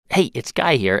Hey, it's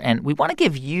Guy here, and we want to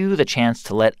give you the chance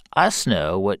to let us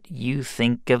know what you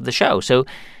think of the show. So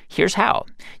here's how.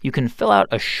 You can fill out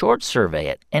a short survey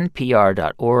at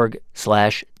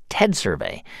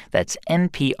npr.org/TEDsurvey. That's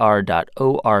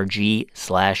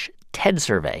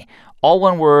npr.org/TEDsurvey. All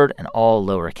one word and all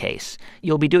lowercase.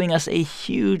 You'll be doing us a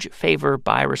huge favor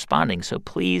by responding, so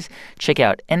please check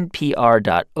out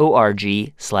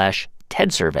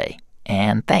npr.org/TEDsurvey.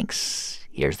 And thanks.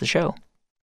 Here's the show.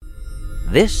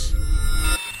 This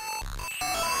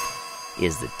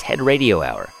is the TED Radio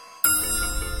Hour.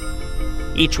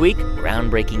 Each week,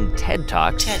 groundbreaking TED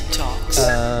Talks. TED Talks.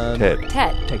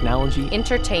 TED. Technology.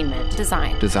 Entertainment.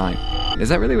 Design. Is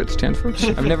that really what it stands for?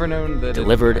 I've never known that.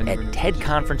 Delivered at TED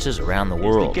conferences around the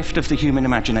world. It's the gift of the human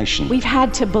imagination. We've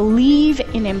had to believe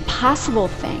in impossible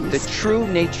things. The true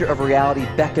nature of reality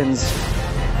beckons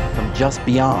from just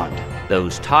beyond.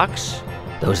 Those talks,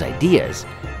 those ideas,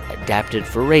 adapted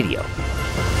for radio.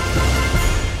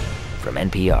 From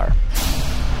NPR.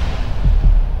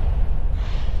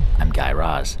 I'm Guy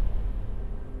Raz.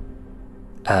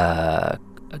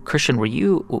 Christian,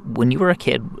 when you were a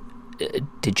kid,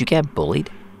 did you get bullied?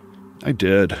 I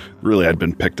did. Really, I'd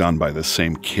been picked on by the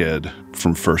same kid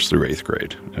from 1st through 8th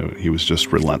grade. He was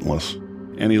just relentless.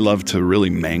 And he loved to really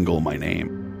mangle my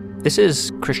name. This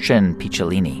is Christian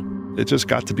Picciolini. It just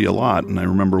got to be a lot. And I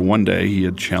remember one day he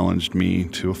had challenged me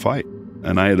to a fight.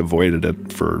 And I had avoided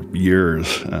it for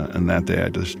years. And that day I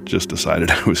just decided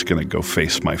I was going to go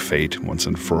face my fate once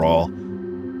and for all.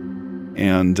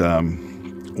 And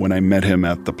when I met him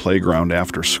at the playground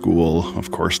after school, of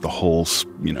course, the whole,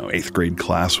 8th grade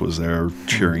class was there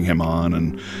cheering him on.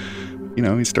 And,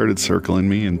 he started circling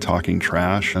me and talking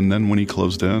trash. And then when he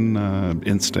closed in,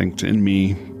 instinct in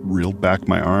me reeled back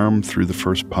my arm, threw the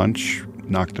first punch,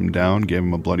 knocked him down, gave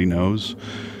him a bloody nose,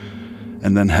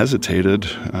 and then hesitated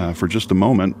for just a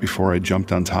moment before I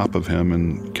jumped on top of him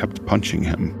and kept punching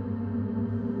him.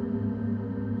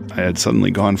 I had suddenly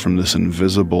gone from this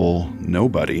invisible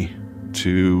nobody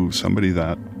to somebody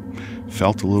that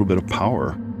felt a little bit of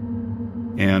power.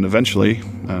 And eventually,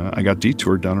 I got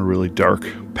detoured down a really dark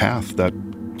path that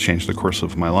changed the course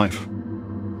of my life.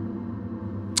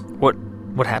 What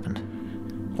happened?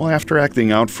 Well, after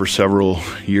acting out for several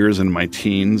years in my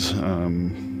teens,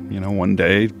 one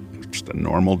day, just a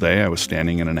normal day, I was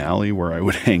standing in an alley where I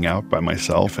would hang out by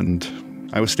myself, and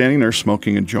I was standing there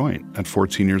smoking a joint at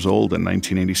 14 years old in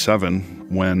 1987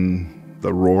 when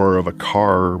the roar of a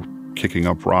car kicking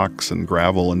up rocks and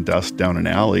gravel and dust down an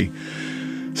alley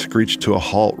screeched to a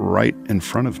halt right in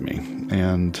front of me.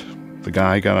 And the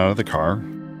guy got out of the car.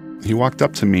 He walked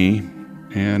up to me,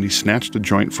 and he snatched a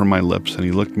joint from my lips, and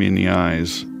he looked me in the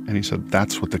eyes, and he said,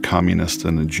 "That's what the communists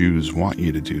and the Jews want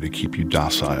you to do to keep you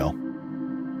docile."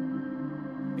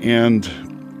 And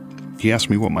he asked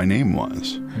me what my name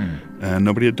was. And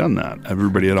nobody had done that.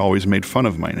 Everybody had always made fun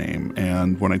of my name.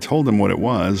 And when I told him what it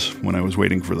was, when I was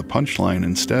waiting for the punchline,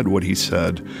 instead what he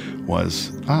said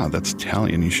was, "That's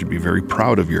Italian. You should be very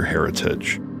proud of your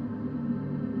heritage."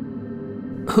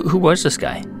 Who was this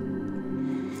guy?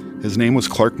 His name was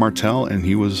Clark Martel, and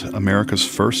he was America's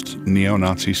first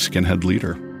neo-Nazi skinhead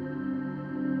leader.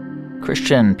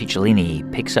 Christian Picciolini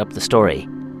picks up the story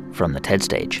from the TED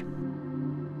stage.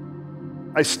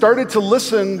 I started to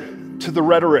listen to the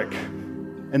rhetoric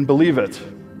and believe it.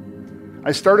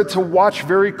 I started to watch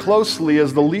very closely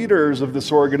as the leaders of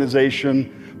this organization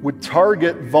would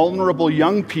target vulnerable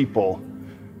young people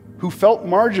who felt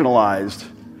marginalized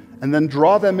and then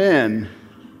draw them in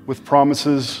with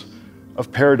promises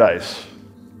of paradise.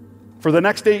 For the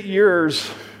next 8 years,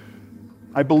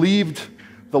 I believed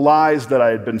the lies that I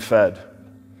had been fed.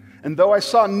 And though I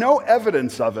saw no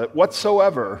evidence of it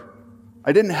whatsoever,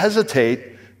 I didn't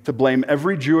hesitate to blame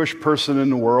every Jewish person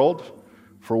in the world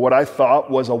for what I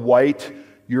thought was a white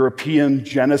European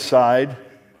genocide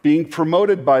being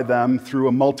promoted by them through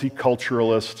a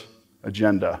multiculturalist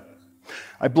agenda.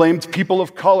 I blamed people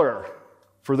of color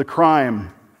for the crime,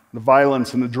 the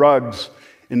violence, and the drugs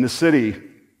in the city.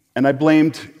 And I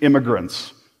blamed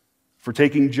immigrants for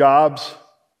taking jobs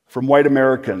from white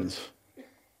Americans.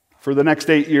 For the next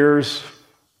 8 years,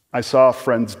 I saw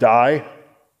friends die.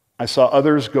 I saw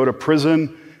others go to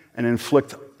prison and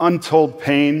inflict untold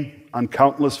pain on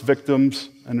countless victims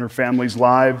and their families'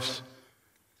 lives.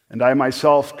 And I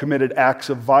myself committed acts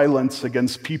of violence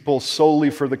against people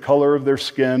solely for the color of their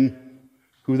skin,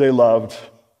 who they loved,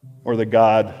 or the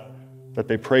God that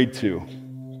they prayed to.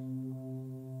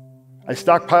 I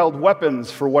stockpiled weapons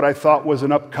for what I thought was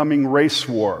an upcoming race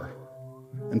war.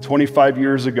 And 25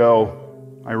 years ago,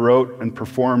 I wrote and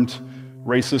performed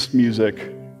racist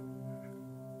music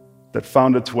that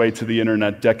found its way to the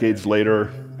internet decades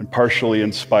later and partially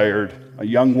inspired a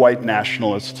young white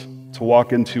nationalist to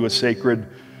walk into a sacred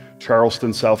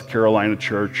Charleston, South Carolina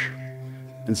church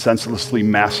and senselessly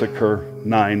massacre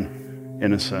 9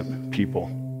 innocent people.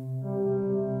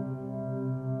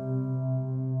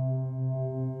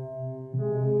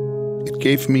 It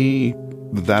gave me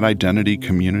that identity,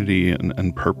 community,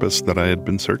 and purpose that I had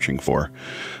been searching for.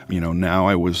 Now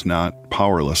I was not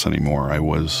powerless anymore. I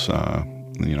was, I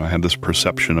had this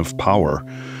perception of power.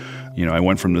 I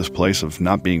went from this place of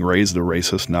not being raised a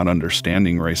racist, not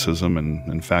understanding racism, and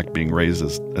in fact being raised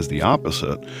as the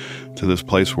opposite, to this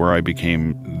place where I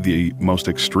became the most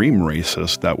extreme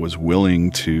racist that was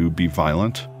willing to be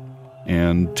violent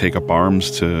and take up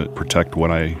arms to protect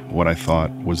what I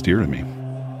thought was dear to me.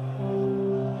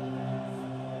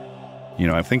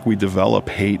 I think we develop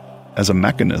hate as a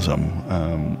mechanism,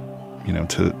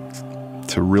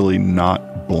 to really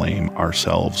not blame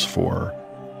ourselves for,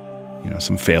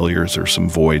 some failures or some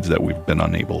voids that we've been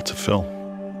unable to fill.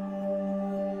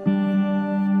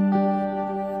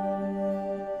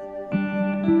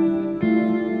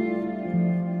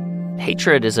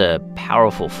 Hatred is a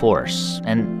powerful force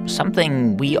and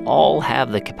something we all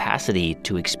have the capacity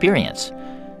to experience.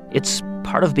 It's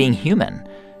part of being human.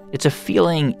 It's a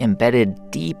feeling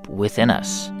embedded deep within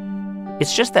us.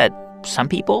 It's just that some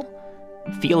people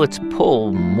feel its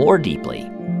pull more deeply.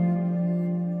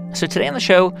 So today on the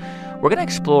show, we're going to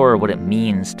explore what it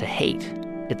means to hate,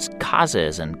 its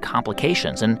causes and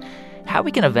complications, and how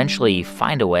we can eventually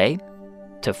find a way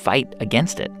to fight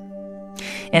against it.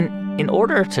 And in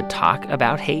order to talk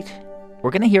about hate,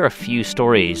 we're going to hear a few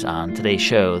stories on today's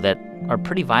show that are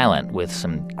pretty violent with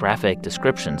some graphic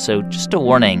descriptions, so just a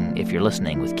warning if you're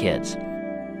listening with kids.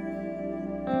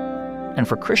 And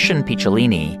for Christian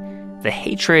Picciolini, the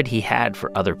hatred he had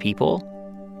for other people,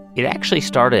 it actually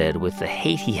started with the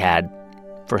hate he had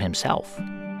for himself.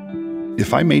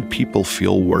 If I made people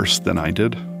feel worse than I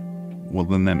did, well,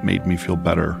 then that made me feel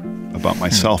better about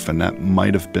myself, and that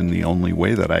might have been the only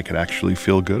way that I could actually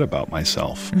feel good about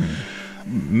myself.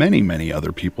 Many, many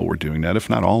other people were doing that, if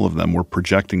not all of them, were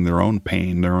projecting their own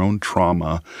pain, their own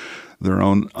trauma, their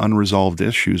own unresolved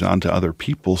issues onto other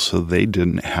people so they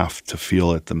didn't have to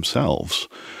feel it themselves.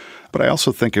 But I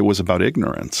also think it was about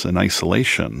ignorance and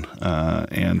isolation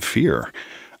and fear.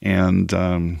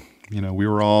 And, we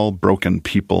were all broken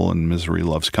people and misery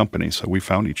loves company, so we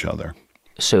found each other.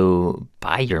 So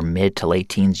by your mid to late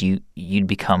teens, you'd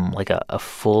become like a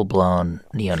full-blown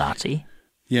neo-Nazi?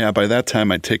 Yeah, by that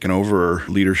time, I'd taken over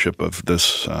leadership of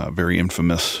this very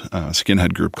infamous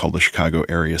skinhead group called the Chicago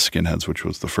Area Skinheads, which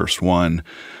was the first one,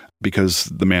 because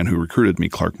the man who recruited me,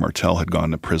 Clark Martell, had gone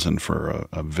to prison for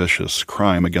a vicious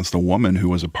crime against a woman who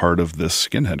was a part of this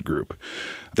skinhead group.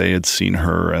 They had seen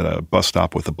her at a bus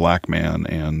stop with a black man,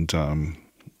 and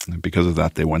because of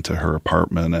that, they went to her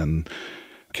apartment and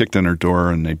kicked in her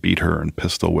door, and they beat her and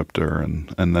pistol whipped her,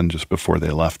 and then just before they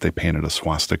left, they painted a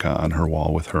swastika on her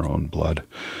wall with her own blood.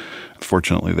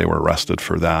 Fortunately, they were arrested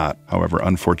for that. However,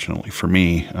 unfortunately for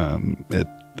me, it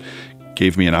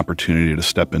gave me an opportunity to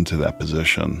step into that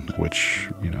position, which,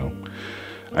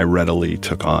 I readily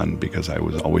took on because I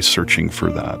was always searching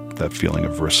for that feeling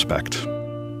of respect.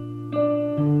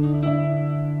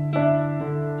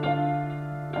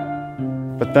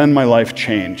 But then my life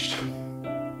changed.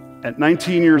 At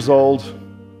 19 years old,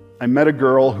 I met a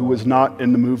girl who was not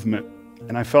in the movement,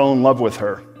 and I fell in love with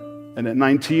her. And at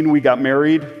 19, we got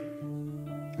married,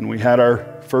 and we had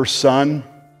our first son.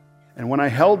 And when I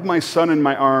held my son in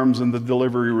my arms in the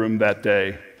delivery room that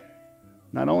day,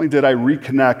 not only did I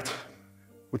reconnect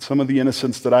with some of the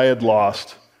innocence that I had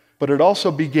lost, but it also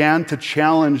began to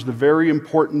challenge the very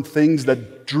important things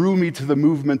that drew me to the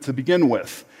movement to begin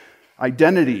with.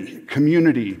 Identity,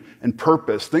 community, and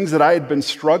purpose, things that I had been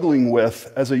struggling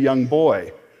with as a young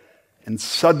boy. And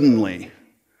suddenly,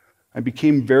 I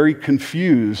became very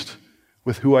confused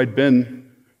with who I'd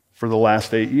been for the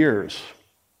last 8 years.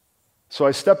 So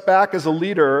I stepped back as a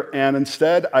leader, and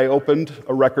instead I opened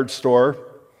a record store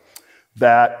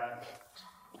that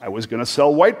I was going to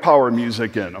sell white power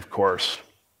music in, of course.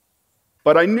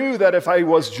 But I knew that if I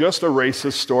was just a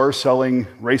racist store selling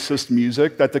racist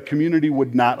music, that the community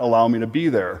would not allow me to be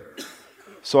there.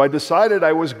 So I decided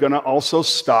I was going to also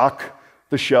stock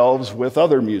the shelves with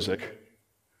other music.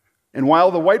 And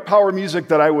while the white power music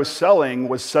that I was selling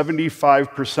was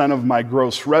 75% of my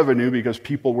gross revenue, because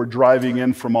people were driving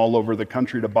in from all over the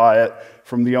country to buy it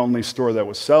from the only store that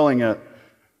was selling it,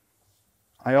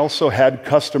 I also had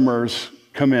customers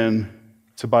come in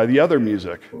to buy the other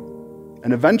music.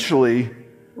 And eventually,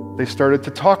 they started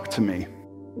to talk to me.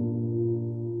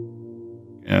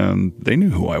 and they knew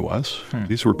who I was.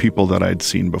 These were people that I'd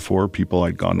seen before, people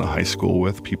I'd gone to high school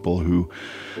with, people who,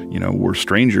 were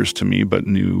strangers to me but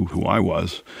knew who I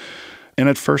was. And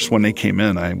at first, when they came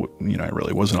in, I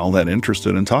really wasn't all that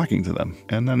interested in talking to them.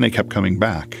 And then they kept coming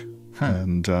back.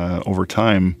 And over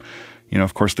time,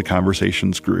 of course, the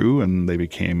conversations grew and they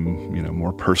became,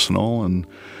 more personal. And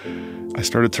I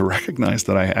started to recognize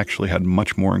that I actually had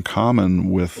much more in common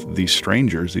with these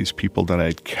strangers, these people that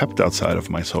I'd kept outside of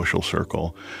my social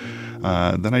circle,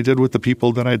 than I did with the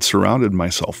people that I'd surrounded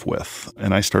myself with.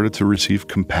 And I started to receive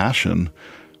compassion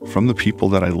from the people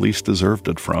that I least deserved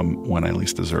it from when I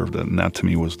least deserved it. And that to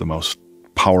me was the most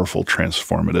powerful,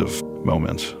 transformative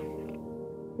moment.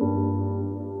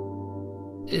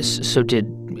 So did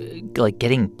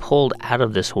getting pulled out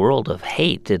of this world of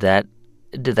hate, did that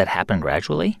happen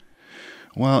gradually?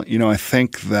 Well, I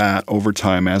think that over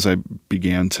time, as I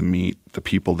began to meet the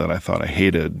people that I thought I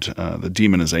hated, the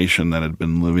demonization that had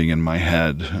been living in my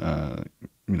head,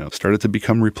 started to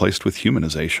become replaced with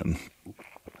humanization.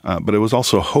 But it was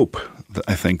also hope,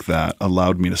 I think, that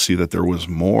allowed me to see that there was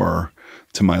more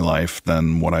to my life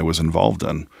than what I was involved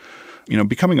in.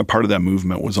 Becoming a part of that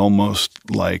movement was almost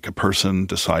like a person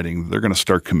deciding they're going to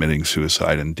start committing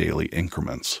suicide in daily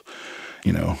increments.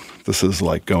 This is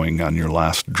like going on your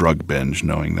last drug binge,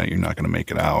 knowing that you're not going to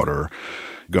make it out, or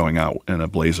going out in a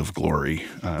blaze of glory.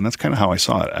 And that's kind of how I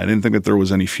saw it. I didn't think that there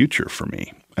was any future for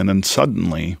me. And then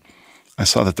suddenly I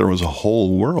saw that there was a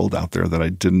whole world out there that I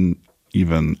didn't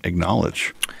even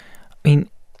acknowledge. I mean,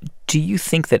 do you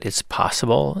think that it's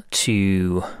possible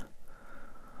to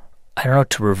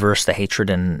reverse the hatred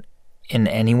in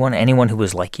anyone who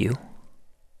was like you?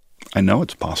 I know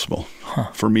it's possible.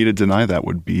 For me to deny that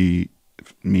would be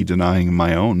me denying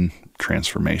my own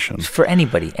transformation. For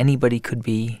anybody could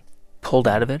be pulled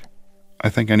out of it? I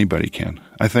think anybody can.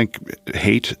 I think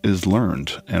hate is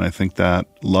learned, and I think that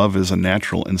love is a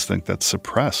natural instinct that's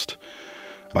suppressed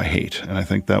by hate. And I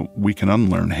think that we can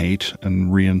unlearn hate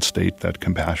and reinstate that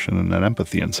compassion and that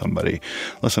empathy in somebody.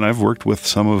 Listen, I've worked with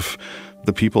some of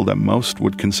the people that most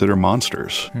would consider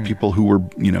monsters, people who were,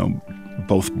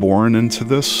 both born into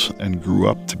this and grew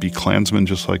up to be Klansmen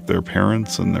just like their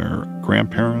parents and their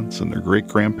grandparents and their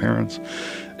great-grandparents.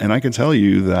 And I can tell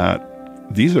you that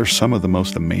these are some of the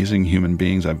most amazing human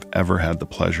beings I've ever had the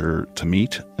pleasure to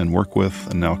meet and work with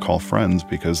and now call friends,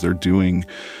 because they're doing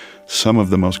some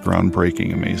of the most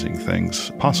groundbreaking, amazing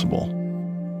things possible.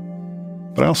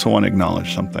 But I also want to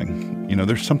acknowledge something.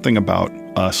 There's something about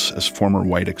us as former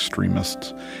white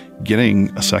extremists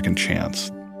getting a second chance.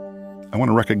 I want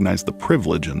to recognize the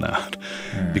privilege in that,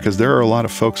 because there are a lot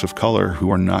of folks of color who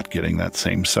are not getting that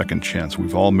same second chance.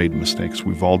 We've all made mistakes.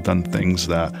 We've all done things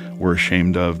that we're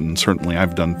ashamed of, and certainly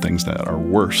I've done things that are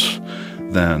worse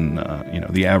than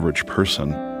the average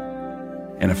person.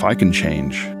 And if I can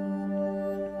change,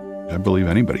 I believe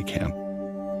anybody can.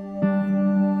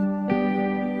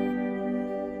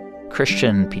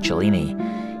 Christian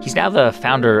Picciolini. He's now the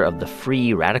founder of the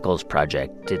Free Radicals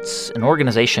Project. It's an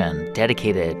organization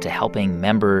dedicated to helping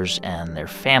members and their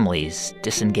families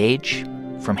disengage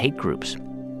from hate groups.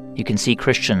 You can see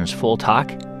Christian's full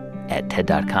talk at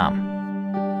TED.com.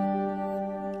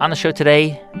 On the show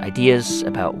today, ideas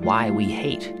about why we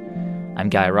hate. I'm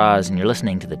Guy Raz, and you're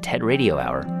listening to the TED Radio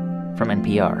Hour from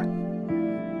NPR.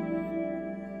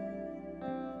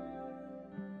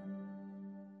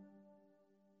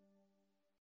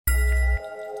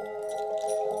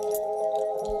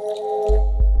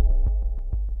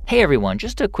 Hey everyone,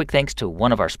 just a quick thanks to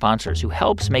one of our sponsors who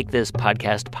helps make this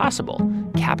podcast possible,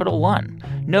 Capital One.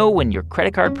 Know when your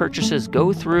credit card purchases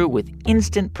go through with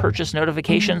instant purchase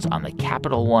notifications on the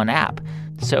Capital One app,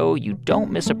 so you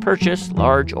don't miss a purchase,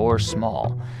 large or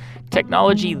small.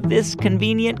 Technology this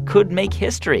convenient could make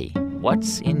history.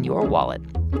 What's in your wallet?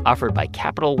 Offered by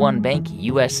Capital One Bank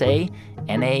USA,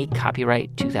 N.A.,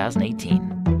 copyright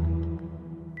 2018.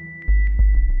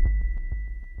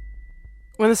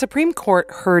 When the Supreme Court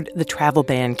heard the travel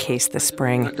ban case this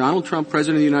spring, Donald Trump,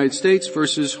 President of the United States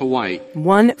versus Hawaii.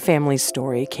 One family's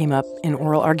story came up in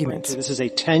oral arguments. This is a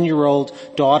 10-year-old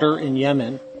daughter in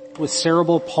Yemen with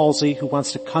cerebral palsy who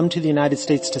wants to come to the United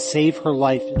States to save her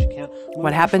life, and she can't.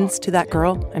 What happens to that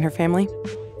girl and her family?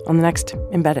 On the next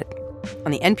Embedded,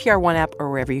 on the NPR One app or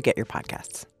wherever you get your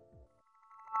podcasts.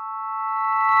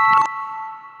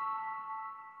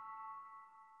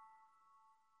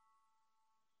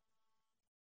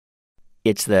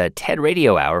 It's the TED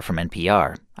Radio Hour from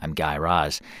NPR. I'm Guy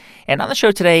Raz. And on the show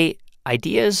today,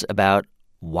 ideas about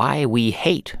why we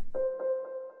hate.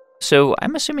 So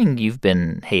I'm assuming you've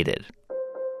been hated.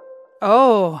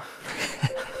 Oh.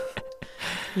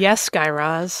 Yes, Guy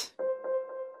Raz.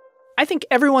 I think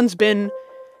everyone's been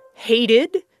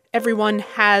hated. Everyone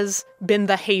has been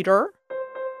the hater.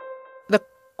 The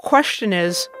question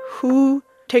is, who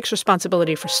takes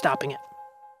responsibility for stopping it?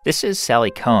 This is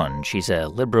Sally Kohn. She's a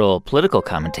liberal political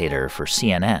commentator for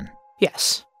CNN.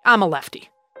 Yes, I'm a lefty.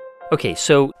 Okay,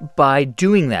 so by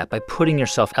doing that, by putting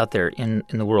yourself out there in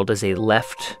the world as a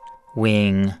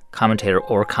left-wing commentator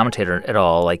or commentator at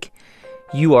all, like,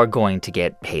 you are going to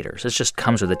get haters. It just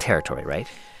comes with the territory, right?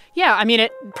 Yeah, I mean,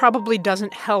 it probably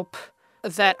doesn't help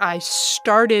that I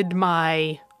started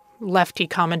my lefty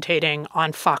commentating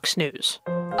on Fox News.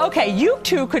 Okay, you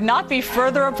two could not be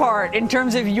further apart in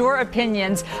terms of your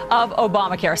opinions of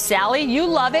Obamacare. Sally, you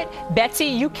love it. Betsy,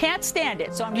 you can't stand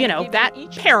it. So I'm that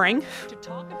pairing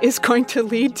is going to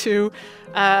lead to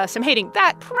some hating.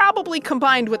 That probably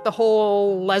combined with the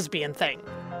whole lesbian thing.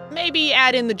 Maybe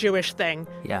add in the Jewish thing.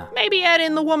 Yeah. Maybe add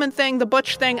in the woman thing, the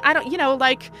butch thing. I don't,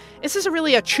 this is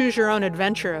really a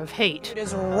choose-your-own-adventure of hate. It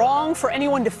is wrong for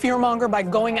anyone to fearmonger by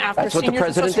going after That's what the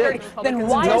seniors and Social president Security. did. Then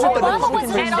why is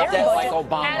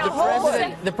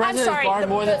The president borrowed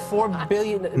more than $4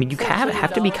 billion. I mean, you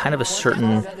have to be kind of a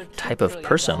certain type of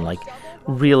person, like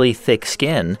really thick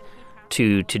skin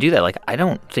to do that. Like, I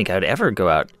don't think I would ever go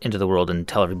out into the world and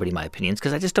tell everybody my opinions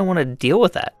because I just don't want to deal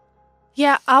with that.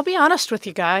 Yeah, I'll be honest with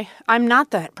you, Guy. I'm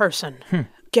not that person.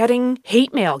 Getting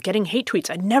hate mail, getting hate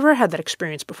tweets. I never had that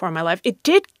experience before in my life. It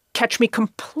did catch me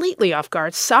completely off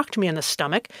guard, socked me in the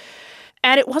stomach.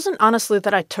 And it wasn't honestly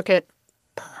that I took it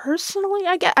personally,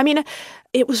 I guess. I mean,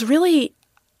 it was really,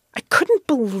 I couldn't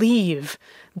believe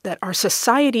that our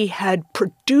society had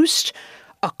produced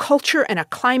a culture and a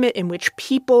climate in which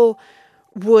people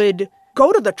would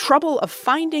go to the trouble of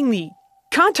finding the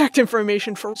contact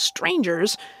information for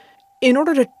strangers in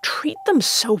order to treat them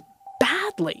so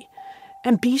badly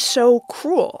and be so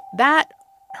cruel. That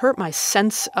hurt my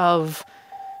sense of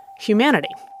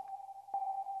humanity.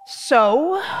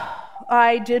 So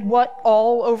I did what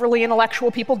all overly intellectual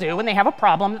people do when they have a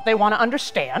problem that they want to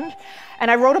understand,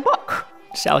 and I wrote a book.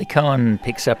 Sally Kohn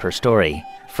picks up her story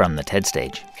from the TED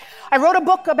stage. I wrote a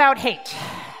book about hate.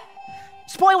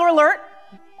 Spoiler alert,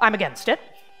 I'm against it.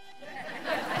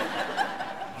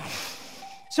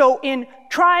 So in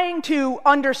trying to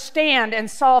understand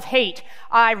and solve hate,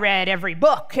 I read every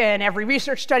book and every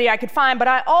research study I could find, but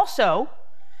I also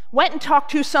went and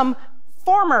talked to some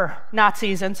former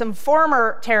Nazis and some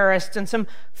former terrorists and some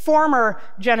former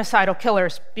genocidal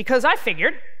killers, because I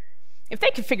figured if they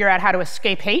could figure out how to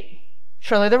escape hate,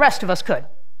 surely the rest of us could.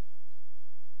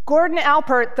 Gordon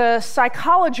Allport, the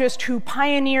psychologist who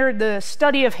pioneered the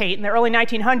study of hate in the early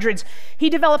 1900s, he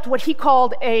developed what he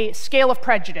called a scale of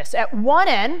prejudice. At one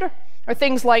end are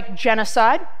things like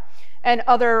genocide and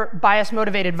other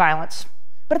bias-motivated violence.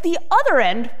 But at the other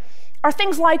end are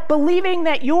things like believing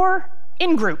that your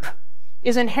in-group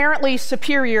is inherently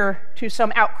superior to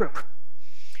some out-group,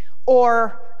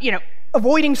 or,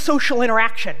 avoiding social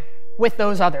interaction with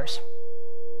those others.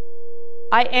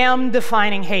 I am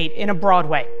defining hate in a broad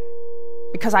way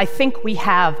because I think we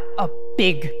have a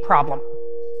big problem.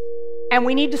 And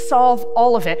we need to solve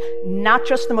all of it, not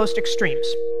just the most extremes.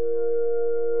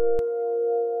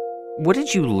 What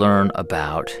did you learn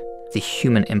about the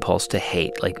human impulse to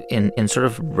hate, like in sort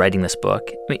of writing this book?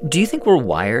 I mean, do you think we're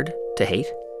wired to hate?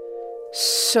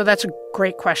 So that's a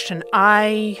great question.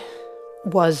 I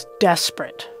was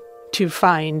desperate to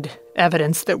find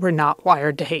evidence that we're not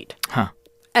wired to hate. Huh.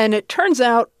 And it turns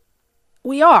out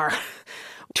we are,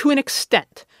 to an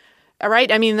extent. All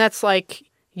right? I mean, that's like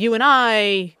you and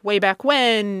I, way back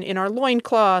when, in our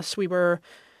loincloths, we were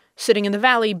sitting in the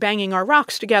valley banging our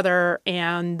rocks together,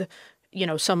 and,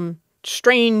 some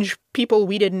strange people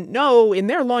we didn't know in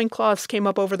their loincloths came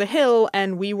up over the hill,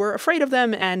 and we were afraid of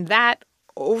them, and that,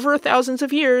 over thousands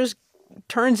of years,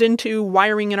 turns into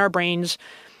wiring in our brains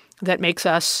that makes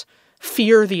us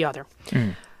fear the other.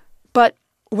 But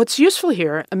what's useful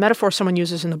here, a metaphor someone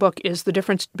uses in the book, is the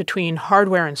difference between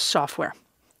hardware and software.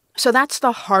 So that's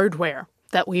the hardware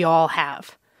that we all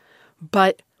have.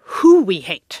 But who we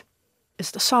hate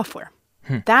is the software.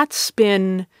 That's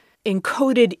been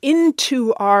encoded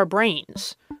into our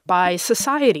brains by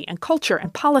society and culture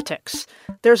and politics.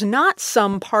 There's not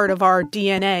some part of our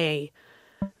DNA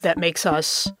that makes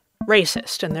us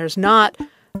racist, and there's not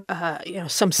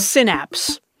some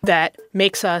synapse that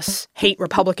makes us hate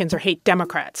Republicans or hate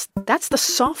Democrats. That's the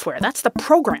software. That's the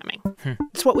programming.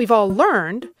 It's what we've all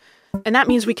learned, and that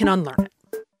means we can unlearn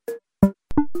it.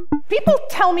 People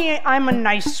tell me I'm a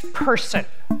nice person,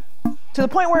 to the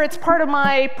point where it's part of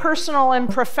my personal and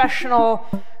professional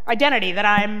identity that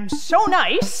I'm so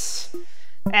nice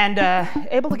and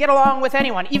able to get along with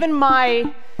anyone, even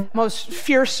my most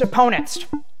fierce opponents.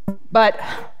 But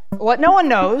what no one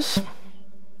knows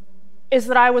is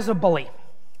that I was a bully.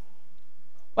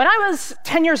 When I was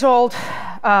 10 years old,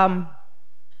 there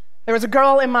was a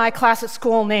girl in my class at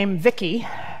school named Vicky,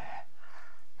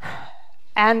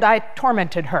 and I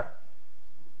tormented her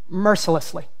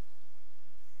mercilessly.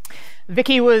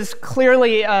 Vicky was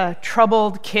clearly a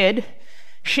troubled kid.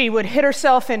 She would hit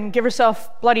herself and give herself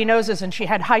bloody noses, and she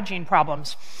had hygiene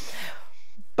problems.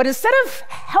 But instead of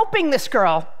helping this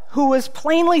girl, who was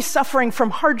plainly suffering from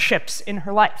hardships in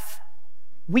her life,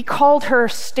 we called her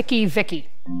Sticky Vicky.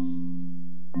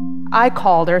 I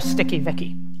called her Sticky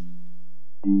Vicky.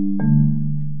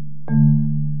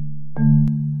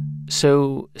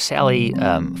 So, Sally,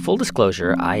 full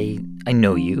disclosure, I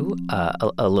know you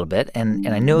a little bit, and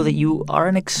I know that you are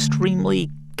an extremely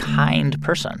kind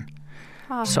person.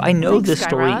 So I know this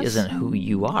story isn't who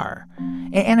you are.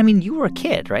 And I mean, you were a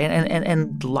kid, right?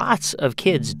 And lots of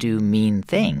kids do mean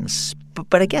things.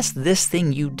 But I guess this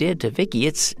thing you did to Vicky,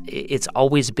 it's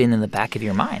always been in the back of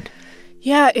your mind.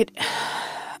 Yeah,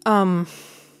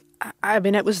 I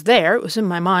mean, it was there. It was in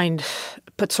my mind,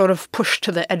 but sort of pushed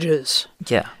to the edges.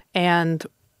 Yeah. And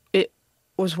it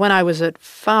was when I was at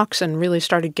Fox and really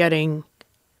started getting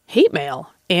hate mail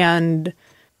and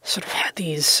sort of had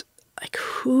these, like,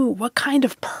 what kind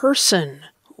of person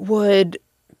would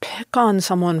pick on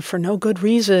someone for no good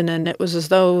reason? And it was as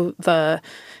though the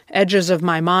edges of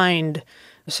my mind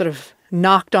sort of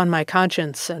knocked on my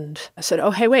conscience. And I said,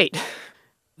 oh, hey, wait,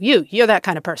 you're that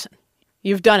kind of person.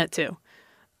 You've done it too.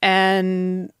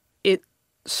 And it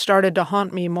started to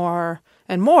haunt me more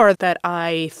and more that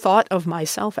I thought of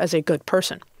myself as a good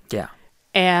person. Yeah.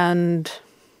 And,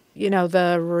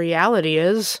 the reality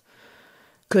is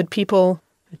good people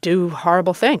do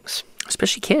horrible things.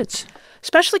 Especially kids.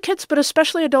 Especially kids, but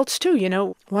especially adults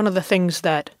too. One of the things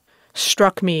that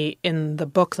struck me in the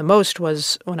book the most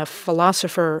was when a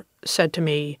philosopher said to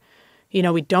me,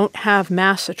 we don't have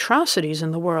mass atrocities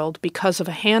in the world because of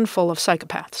a handful of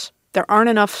psychopaths. There aren't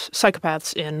enough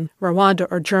psychopaths in Rwanda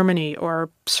or Germany or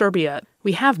Serbia.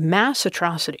 We have mass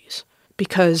atrocities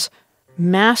because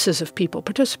masses of people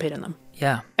participate in them.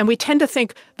 Yeah. And we tend to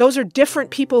think those are different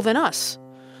people than us,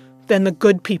 than the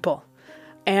good people.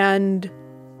 And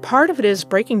part of it is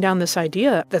breaking down this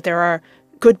idea that there are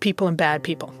good people and bad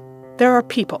people. There are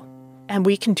people, and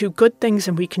we can do good things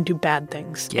and we can do bad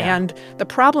things. Yeah. And the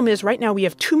problem is right now we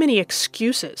have too many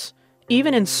excuses,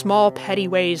 even in small, petty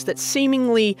ways that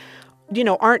seemingly,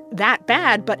 aren't that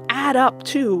bad, but add up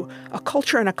to a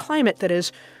culture and a climate that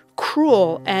is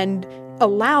cruel and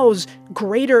allows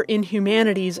greater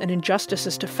inhumanities and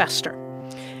injustices to fester.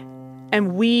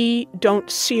 And we don't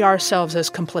see ourselves as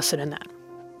complicit in that.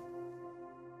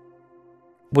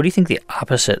 What do you think the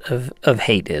opposite of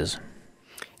hate is?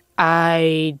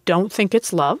 I don't think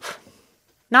it's love.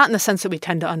 Not in the sense that we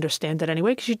tend to understand it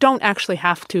anyway, because you don't actually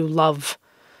have to love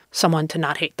someone to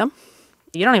not hate them.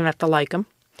 You don't even have to like them.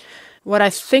 What I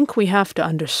think we have to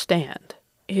understand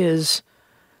is,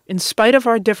 in spite of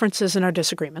our differences and our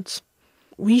disagreements,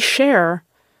 we share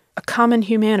a common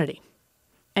humanity.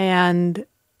 And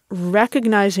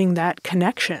recognizing that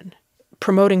connection,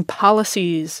 promoting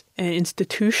policies and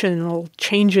institutional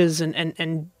changes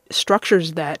and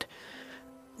structures that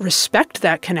respect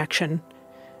that connection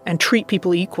and treat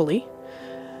people equally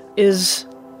is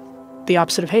the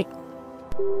opposite of hate.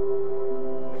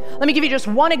 Let me give you just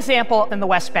one example in the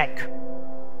West Bank.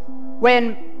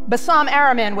 When Bassam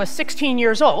Araman was 16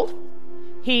 years old,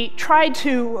 he tried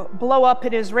to blow up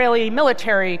an Israeli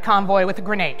military convoy with a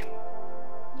grenade.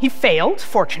 He failed,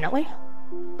 fortunately,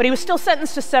 but he was still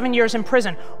sentenced to 7 years in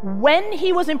prison. When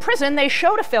he was in prison, they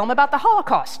showed a film about the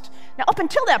Holocaust. Now, up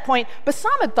until that point,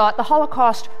 Bassam had thought the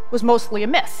Holocaust was mostly a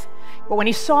myth. But when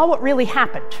he saw what really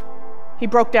happened, he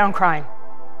broke down crying.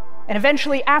 And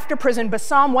eventually, after prison,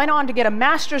 Bassam went on to get a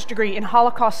master's degree in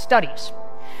Holocaust studies.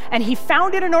 And he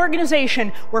founded an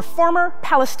organization where former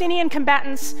Palestinian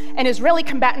combatants and Israeli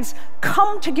combatants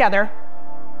come together,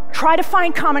 try to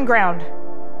find common ground.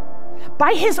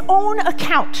 By his own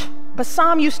account,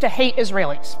 Bassam used to hate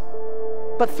Israelis.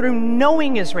 But through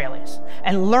knowing Israelis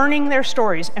and learning their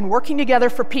stories and working together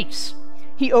for peace,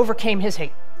 he overcame his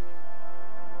hate.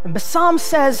 And Bassam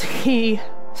says he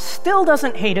still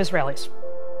doesn't hate Israelis,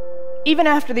 even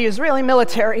after the Israeli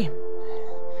military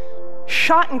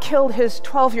shot and killed his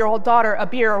 12-year-old daughter,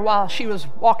 Abir, while she was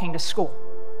walking to school.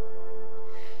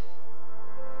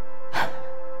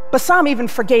 Bassam even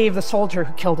forgave the soldier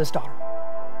who killed his daughter.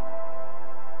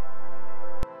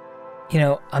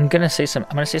 I'm gonna say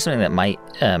something that might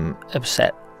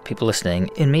upset people listening,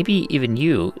 and maybe even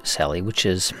you, Sally, which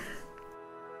is,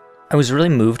 I was really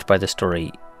moved by the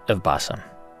story of Bassam,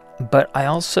 but I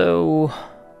found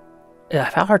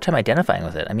a hard time identifying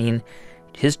with it. I mean,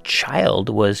 his child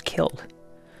was killed.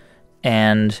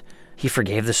 And he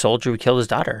forgave the soldier who killed his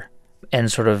daughter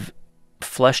and sort of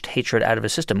flushed hatred out of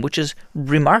his system, which is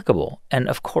remarkable and,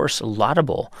 of course,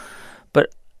 laudable.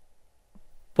 But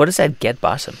what does that get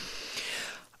Bassem?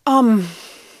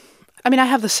 I mean, I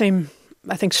have the same,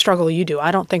 I think, struggle you do.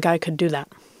 I don't think I could do that.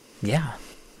 Yeah,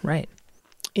 right.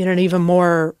 In an even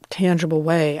more tangible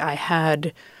way, I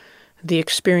had the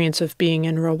experience of being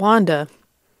in Rwanda,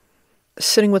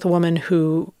 sitting with a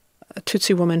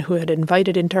Tutsi woman who had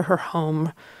invited into her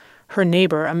home her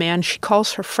neighbor, a man she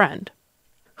calls her friend,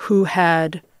 who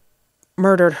had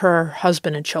murdered her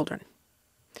husband and children.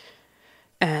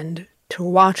 And to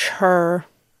watch her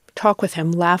talk with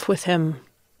him, laugh with him,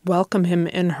 welcome him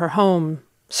in her home,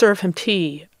 serve him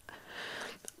tea,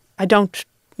 I don't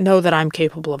know that I'm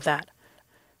capable of that.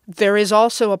 There is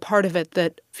also a part of it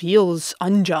that feels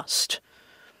unjust,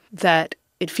 that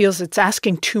it feels it's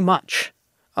asking too much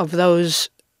of those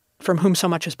from whom so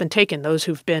much has been taken, those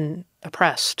who've been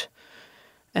oppressed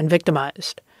and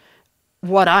victimized.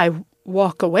 What I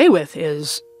walk away with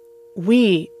is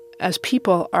we as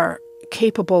people are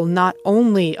capable not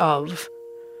only of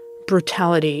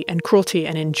brutality and cruelty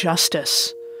and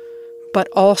injustice, but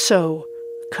also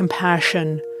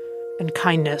compassion and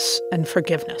kindness and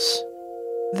forgiveness.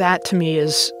 That to me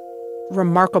is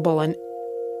remarkable and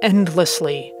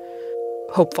endlessly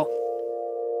hopeful.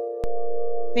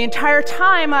 The entire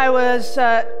time I was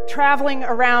traveling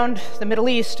around the Middle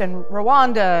East and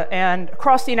Rwanda and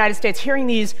across the United States, hearing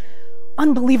these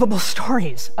unbelievable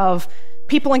stories of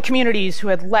people and communities who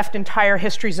had left entire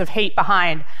histories of hate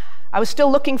behind, I was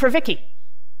still looking for Vicky.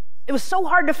 It was so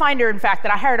hard to find her, in fact,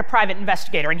 that I hired a private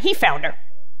investigator, and he found her.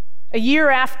 A year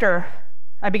after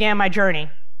I began my journey,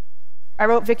 I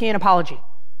wrote Vicky an apology.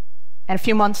 And a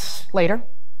few months later,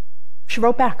 she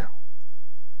wrote back.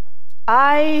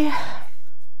 I'm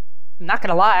not going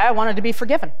to lie, I wanted to be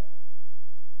forgiven.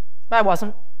 But I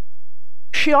wasn't.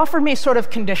 She offered me sort of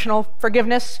conditional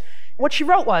forgiveness. What she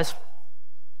wrote was,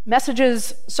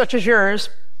 messages such as yours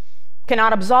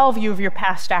cannot absolve you of your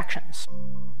past actions.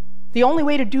 The only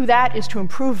way to do that is to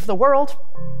improve the world,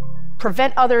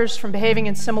 prevent others from behaving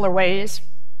in similar ways,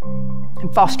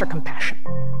 and foster compassion.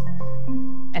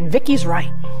 And Vicky's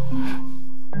right.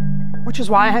 Which is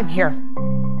why I'm here.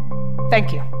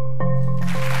 Thank you.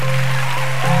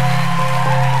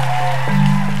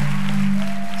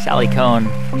 Sally Kohn,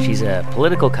 she's a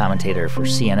political commentator for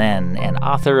CNN and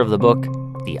author of the book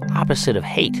The Opposite of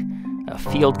Hate, a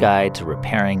field guide to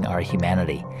repairing our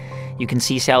humanity. You can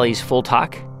see Sally's full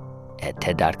talk at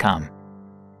TED.com.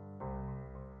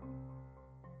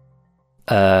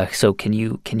 So can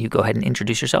you go ahead and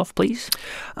introduce yourself, please?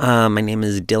 My name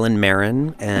is Dylan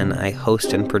Marin, and I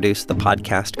host and produce the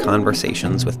podcast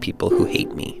Conversations with People Who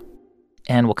Hate Me.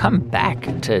 And we'll come back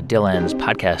to Dylan's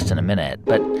podcast in a minute.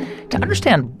 But to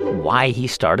understand why he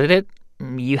started it,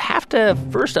 you have to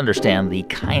first understand the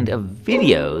kind of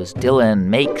videos Dylan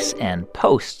makes and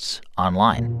posts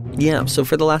online. Yeah, so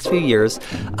for the last few years,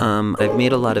 I've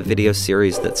made a lot of video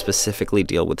series that specifically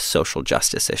deal with social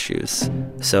justice issues.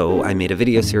 So I made a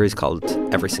video series called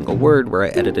Every Single Word, where I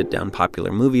edited down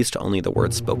popular movies to only the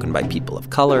words spoken by people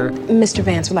of color. Mr.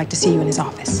 Vance would like to see you in his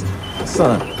office.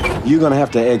 Son, you're going to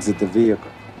have to exit the vehicle.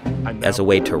 As a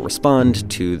way to respond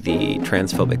to the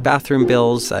transphobic bathroom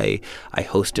bills, I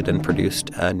hosted and produced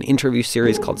an interview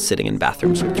series called Sitting in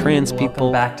Bathrooms with Trans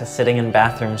People. Welcome back to Sitting in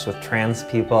Bathrooms with Trans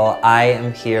People. I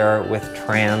am here with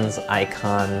trans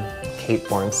icon Kate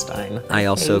Bornstein. I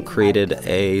also created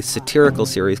a satirical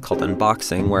series called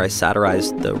Unboxing, where I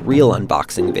satirized the real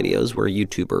unboxing videos where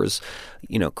YouTubers,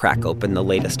 crack open the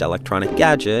latest electronic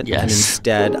gadget and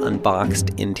instead unboxed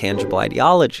intangible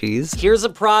ideologies. Here's a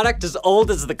product as old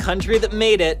as the country that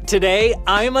made it. Today,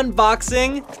 I'm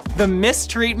unboxing the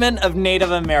mistreatment of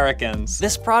Native Americans.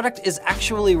 This product is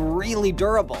actually really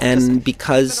durable. And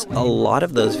because a lot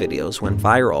of those videos went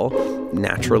viral,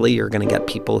 naturally you're going to get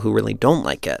people who really don't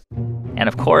like it. And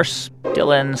of course,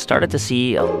 Dylan started to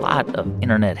see a lot of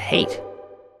internet hate.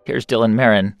 Here's Dylan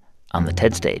Marin on the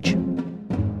TED stage.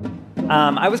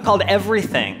 I was called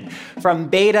everything, from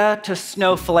beta to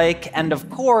snowflake, and of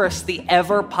course, the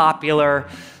ever-popular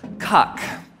cuck.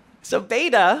 So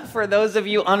beta, for those of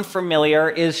you unfamiliar,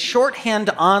 is shorthand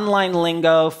online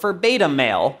lingo for beta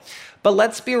male. But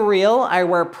let's be real, I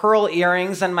wear pearl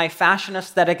earrings and my fashion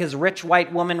aesthetic is rich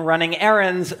white woman running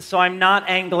errands, so I'm not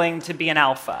angling to be an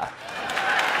alpha.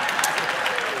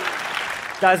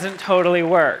 Doesn't totally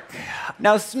work.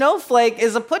 Now, snowflake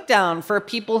is a put-down for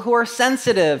people who are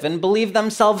sensitive and believe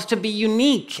themselves to be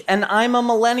unique, and I'm a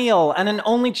millennial and an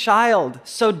only child,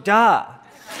 so duh.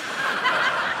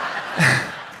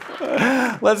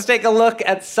 Let's take a look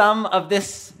at some of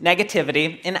this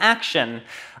negativity in action.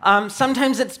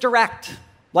 Sometimes it's direct,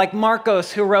 like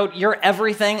Marcos, who wrote, "You're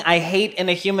everything I hate in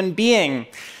a human being."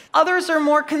 Others are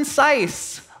more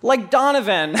concise, like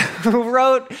Donovan, who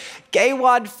wrote, "Gay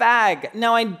wad fag."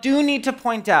 Now, I do need to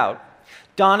point out,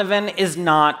 Donovan is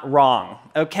not wrong,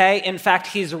 okay? In fact,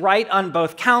 he's right on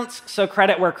both counts, so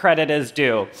credit where credit is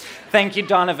due. Thank you,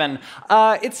 Donovan.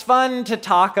 It's fun to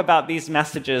talk about these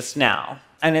messages now,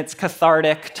 and it's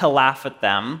cathartic to laugh at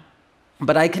them,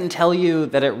 but I can tell you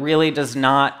that it really does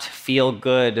not feel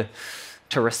good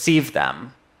to receive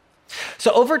them.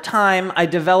 So over time, I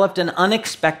developed an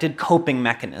unexpected coping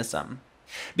mechanism.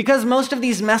 Because most of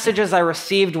these messages I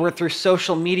received were through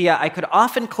social media, I could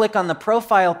often click on the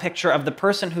profile picture of the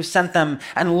person who sent them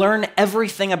and learn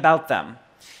everything about them.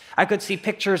 I could see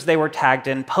pictures they were tagged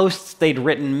in, posts they'd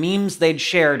written, memes they'd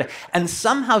shared, and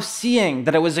somehow seeing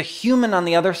that it was a human on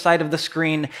the other side of the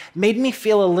screen made me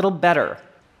feel a little better.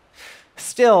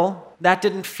 Still, that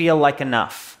didn't feel like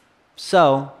enough.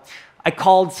 So I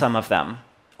called some of them,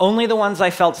 only the ones I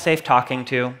felt safe talking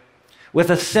to, with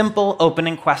a simple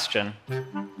opening question.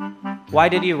 Why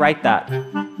did you write that?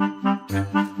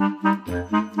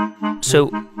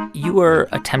 So you were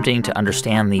attempting to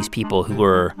understand these people who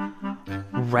were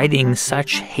writing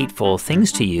such hateful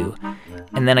things to you,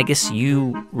 and then I guess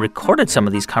you recorded some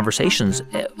of these conversations,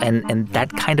 and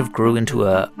that kind of grew into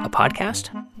a podcast?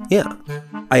 Yeah.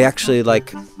 I actually,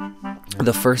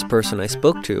 the first person I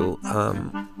spoke to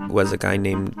was a guy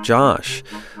named Josh,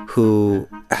 who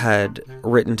had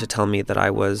written to tell me that I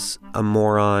was a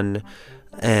moron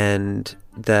and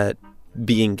that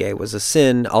being gay was a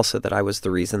sin, also that I was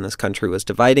the reason this country was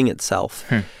dividing itself.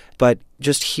 But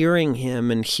just hearing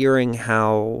him and hearing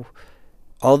how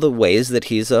all the ways that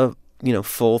he's a,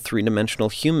 full three-dimensional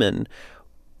human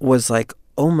was like,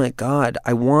 oh my God,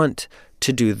 I want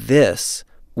to do this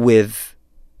with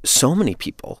so many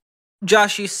people.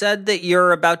 Josh, you said that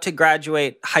you're about to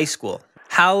graduate high school.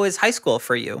 How is high school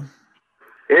for you?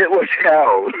 It was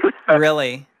hell.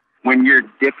 Really? When you're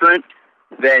different,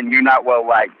 then you're not well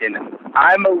liked. And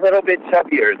I'm a little bit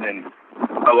chubbier than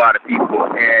a lot of people,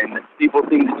 and people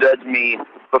seem to judge me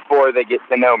before they get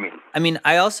to know me. I mean,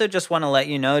 I also just want to let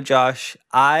you know, Josh,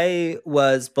 I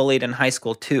was bullied in high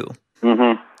school too.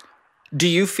 Mm-hmm. Do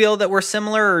you feel that we're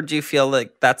similar, or do you feel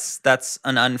like that's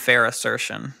an unfair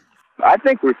assertion? I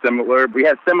think we're similar. We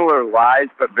have similar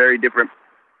lives, but very different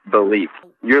beliefs.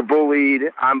 You're bullied,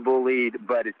 I'm bullied,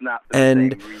 but it's not the same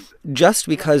reason. Just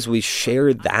because we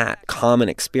share that common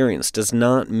experience does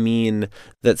not mean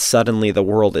that suddenly the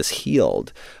world is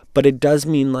healed. But it does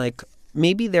mean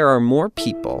maybe there are more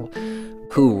people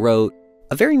who wrote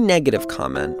a very negative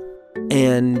comment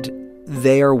and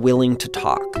they are willing to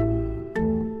talk.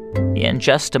 In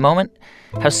just a moment,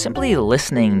 how simply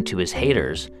listening to his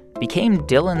haters became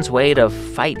Dylan's way to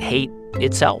fight hate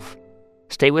itself.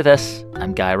 Stay with us.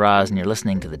 I'm Guy Raz, and you're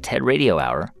listening to the TED Radio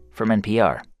Hour from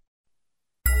NPR.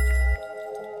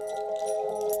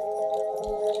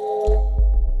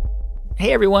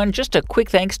 Hey, everyone. Just a quick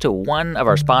thanks to one of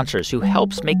our sponsors who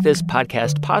helps make this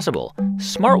podcast possible,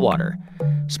 Smartwater.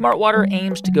 Smartwater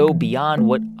aims to go beyond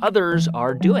what others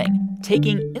are doing.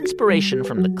 Taking inspiration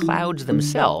from the clouds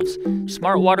themselves,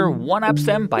 Smartwater one-ups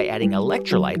them by adding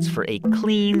electrolytes for a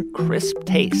clean, crisp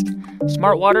taste.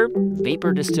 Smartwater,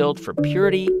 vapor distilled for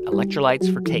purity,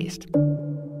 electrolytes for taste.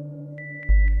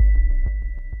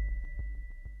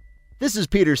 This is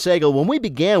Peter Sagal. When we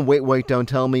began Wait, Wait, Don't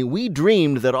Tell Me, we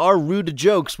dreamed that our rude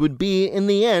jokes would be, in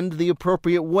the end, the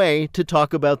appropriate way to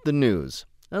talk about the news.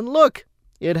 And look,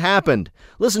 it happened.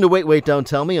 Listen to Wait, Wait, Don't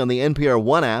Tell Me on the NPR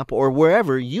One app or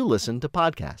wherever you listen to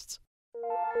podcasts.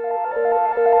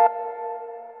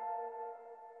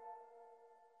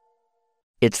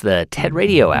 It's the TED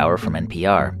Radio Hour from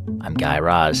NPR. I'm Guy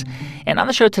Raz. And on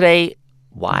the show today,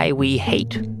 why we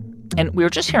hate. And we were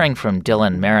just hearing from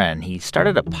Dylan Marron. He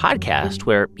started a podcast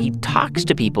where he talks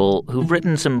to people who've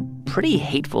written some pretty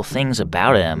hateful things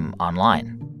about him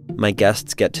online. My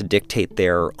guests get to dictate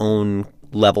their own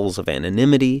levels of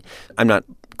anonymity. I'm not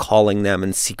calling them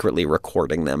and secretly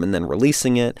recording them and then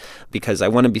releasing it, because I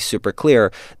want to be super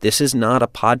clear. This is not a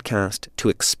podcast to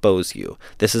expose you.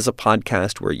 This is a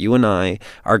podcast where you and I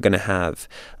are going to have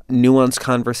nuanced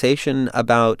conversation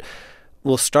about,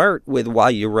 we'll start with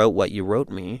why you wrote what you wrote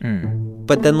me,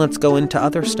 but then let's go into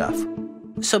other stuff.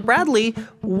 So, Bradley,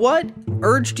 what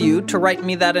urged you to write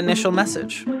me that initial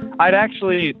message? I'd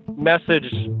actually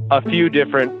messaged a few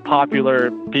different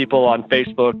popular people on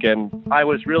Facebook, and I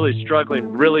was really struggling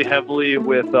really heavily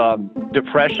with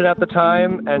depression at the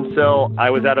time, and so I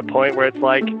was at a point where it's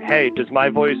like, hey, does my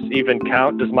voice even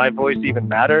count? Does my voice even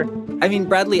matter? I mean,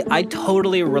 Bradley, I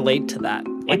totally relate to that.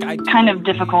 It's kind of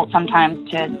difficult sometimes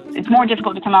it's more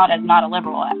difficult to come out as not a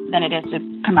liberal than it is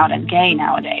to come out as gay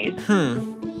nowadays.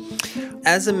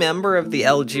 As a member of the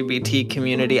LGBT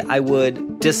community, I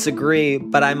would disagree,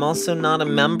 but I'm also not a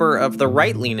member of the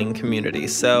right-leaning community,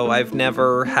 so I've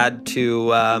never had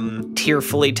to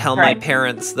tearfully tell my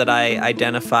parents that I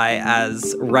identify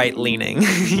as right-leaning,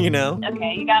 you know?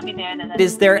 Okay, you got me there.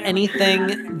 Is there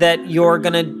anything that you're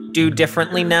going to do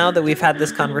differently now that we've had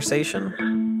this conversation?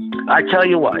 I tell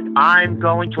you what, I'm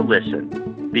going to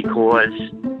listen because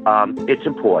it's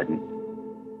important.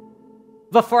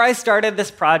 Before I started this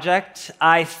project,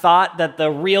 I thought that the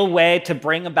real way to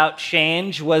bring about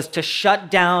change was to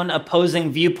shut down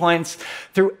opposing viewpoints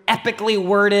through epically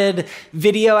worded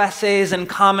video essays and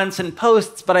comments and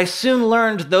posts, but I soon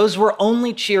learned those were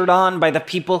only cheered on by the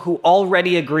people who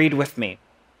already agreed with me.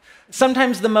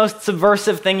 Sometimes the most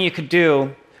subversive thing you could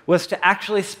do was to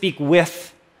actually speak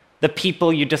with the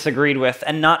people you disagreed with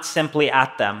and not simply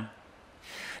at them.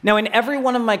 Now, in every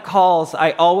one of my calls,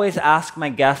 I always ask my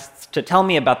guests to tell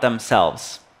me about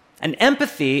themselves. And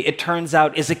empathy, it turns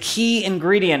out, is a key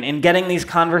ingredient in getting these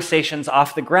conversations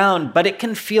off the ground, but it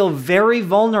can feel very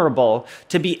vulnerable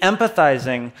to be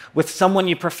empathizing with someone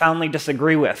you profoundly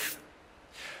disagree with.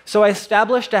 So I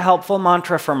established a helpful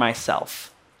mantra for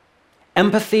myself.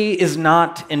 Empathy is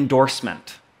not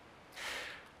endorsement.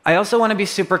 I also want to be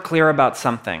super clear about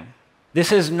something.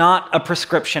 This is not a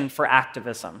prescription for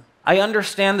activism. I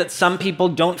understand that some people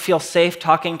don't feel safe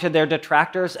talking to their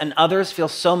detractors, and others feel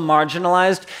so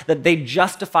marginalized that they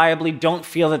justifiably don't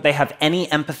feel that they have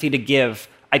any empathy to give.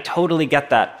 I totally get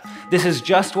that. This is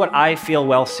just what I feel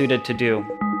well suited to do.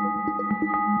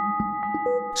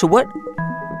 So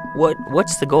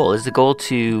what's the goal? Is the goal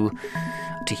to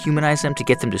humanize them, to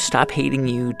get them to stop hating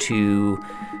you, to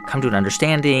come to an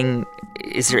understanding?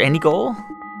 Is there any goal?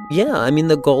 Yeah, I mean,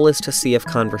 the goal is to see if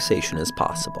conversation is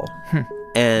possible.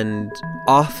 And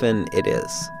often it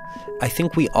is. I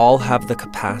think we all have the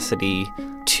capacity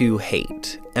to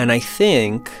hate. And I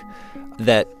think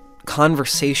that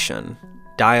conversation,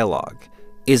 dialogue,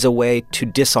 is a way to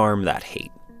disarm that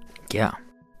hate. Yeah.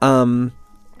 Am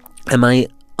I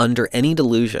under any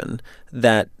delusion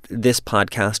that this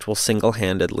podcast will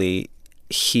single-handedly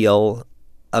heal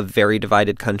a very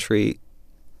divided country?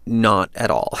 Not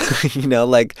at all. You know,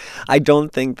 like, I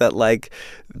don't think that, like,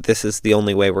 this is the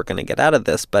only way we're going to get out of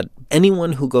this, but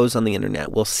anyone who goes on the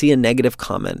internet will see a negative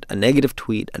comment, a negative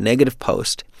tweet, a negative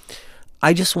post.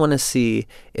 I just want to see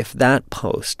if that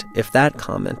post, if that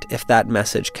comment, if that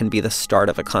message can be the start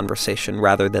of a conversation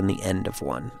rather than the end of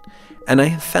one. And I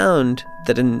have found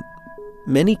that in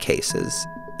many cases,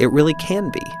 it really can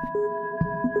be.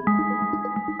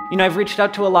 You know, I've reached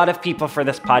out to a lot of people for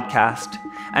this podcast,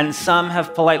 and some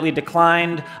have politely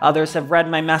declined, others have read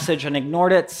my message and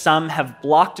ignored it, some have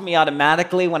blocked me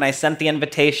automatically when I sent the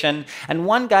invitation, and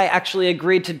one guy actually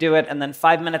agreed to do it and then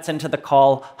 5 minutes into the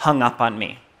call hung up on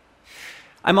me.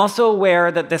 I'm also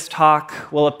aware that this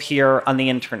talk will appear on the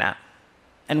internet.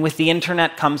 And with the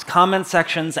internet comes comment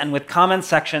sections, and with comment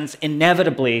sections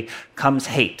inevitably comes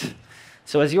hate.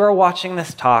 So as you are watching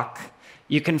this talk,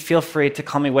 you can feel free to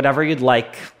call me whatever you'd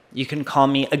like. You can call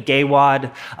me a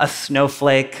gaywad, a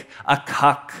snowflake, a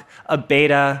cuck, a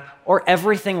beta, or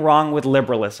everything wrong with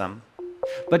liberalism.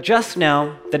 But just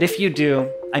know that if you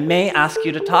do, I may ask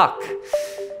you to talk.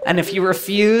 And if you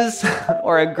refuse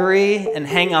or agree and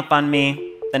hang up on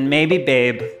me, then maybe,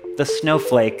 babe, the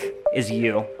snowflake is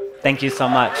you. Thank you so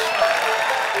much.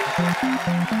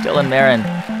 Dylan Marron,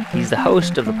 he's the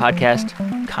host of the podcast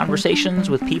Conversations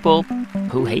with People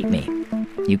Who Hate Me.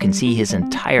 You can see his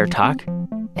entire talk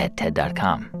at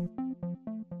TED.com.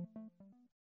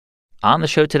 On the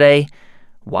show today,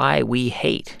 why we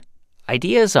hate.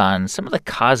 Ideas on some of the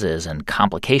causes and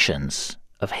complications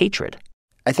of hatred.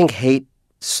 I think hate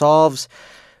solves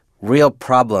real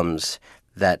problems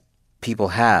that people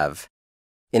have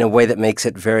in a way that makes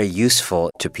it very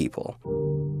useful to people.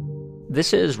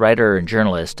 This is writer and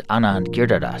journalist Anand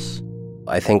Giridharadas.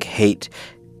 I think hate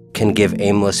can give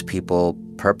aimless people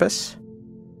purpose.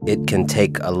 It can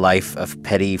take a life of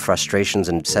petty frustrations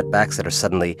and setbacks that are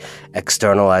suddenly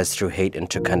externalized through hate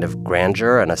into kind of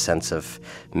grandeur and a sense of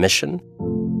mission.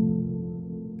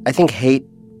 I think hate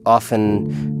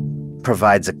often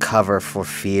provides a cover for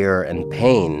fear and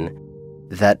pain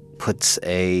that puts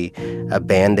a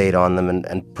Band-Aid on them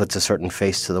and puts a certain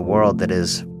face to the world that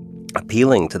is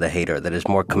appealing to the hater, that is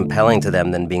more compelling to them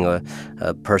than being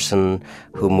a person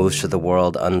who moves through the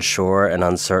world unsure and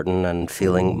uncertain and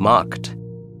feeling mocked.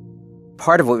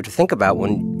 part of what we have to think about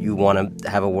when you want to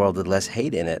have a world with less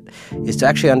hate in it is to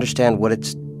actually understand what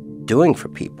it's doing for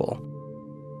people.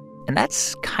 And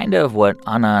that's kind of what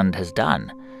Anand has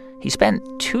done. He spent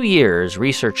 2 years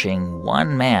researching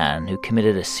one man who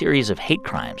committed a series of hate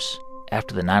crimes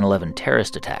after the 9/11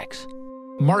 terrorist attacks.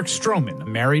 Mark Stroman, a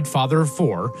married father of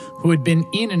 4, who had been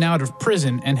in and out of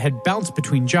prison and had bounced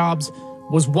between jobs,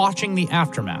 was watching the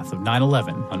aftermath of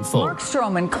 9/11 unfold. Mark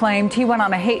Stroman claimed he went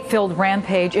on a hate-filled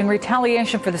rampage in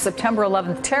retaliation for the September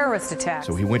 11th terrorist attack.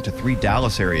 So he went to 3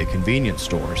 Dallas area convenience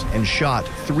stores and shot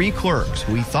 3 clerks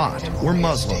who he thought were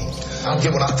Muslims. I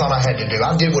did what I thought I had to do.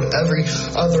 I did what every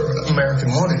other American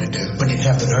wanted to do, but didn't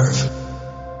have the nerve.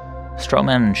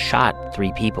 Stroman shot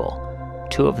 3 people.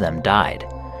 2 of them died.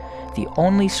 The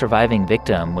only surviving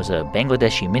victim was a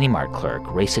Bangladeshi minimart clerk,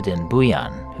 Raisadin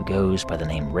Bhuiyan, who goes by the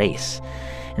name Race.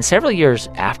 And several years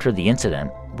after the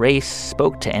incident, Race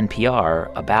spoke to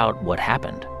NPR about what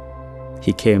happened.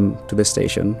 He came to the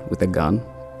station with a gun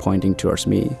pointing towards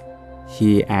me.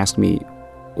 He asked me,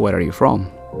 "Where are you from?"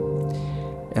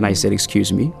 And I said,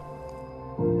 "Excuse me."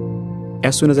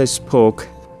 As soon as I spoke,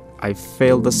 I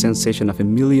felt the sensation of a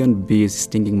million bees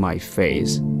stinging my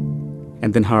face,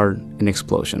 and then heard an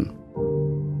explosion.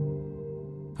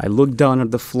 I looked down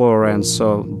at the floor and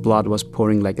saw blood was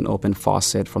pouring like an open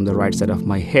faucet from the right side of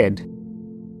my head.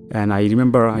 And I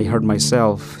remember I heard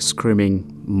myself screaming,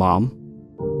 "Mom."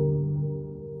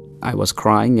 I was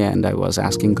crying and I was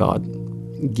asking God,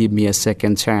 "Give me a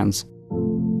second chance.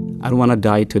 I don't want to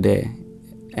die today.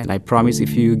 And I promise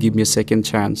if you give me a second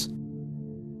chance,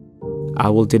 I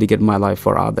will dedicate my life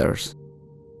for others."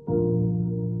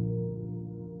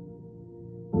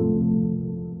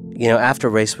 You know, after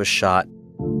Race was shot,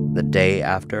 the day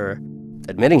after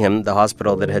admitting him, the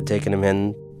hospital that had taken him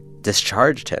in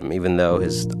discharged him, even though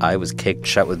his eye was caked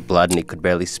shut with blood and he could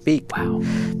barely speak. Wow.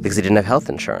 Because he didn't have health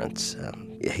insurance.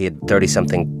 He had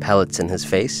 30-something pellets in his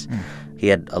face. He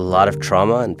had a lot of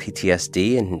trauma and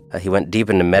PTSD, and he went deep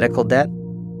into medical debt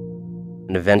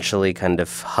and eventually kind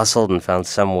of hustled and found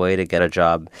some way to get a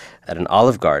job at an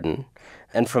Olive Garden.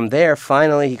 And from there,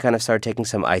 finally, he kind of started taking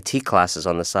some IT classes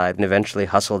on the side and eventually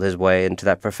hustled his way into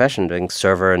that profession, doing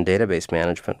server and database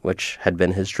management, which had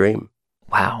been his dream.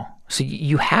 Wow. So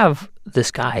you have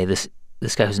this guy, this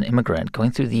guy who's an immigrant,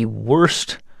 going through the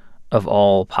worst of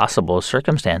all possible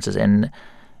circumstances, and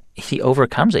he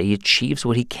overcomes it. He achieves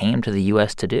what he came to the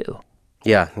U.S. to do.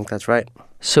 Yeah, I think that's right.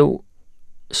 So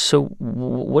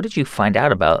what did you find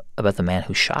out about the man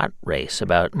who shot Race,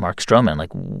 about Mark Stroman?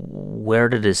 Like, where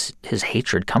did his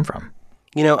hatred come from?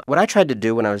 You know, what I tried to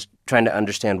do when I was trying to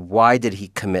understand why did he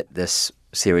commit this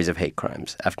series of hate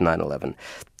crimes after 9/11,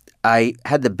 I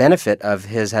had the benefit of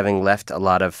his having left a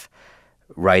lot of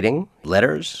writing,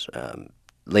 letters,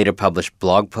 later published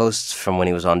blog posts from when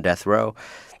he was on death row.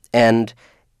 And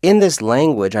in this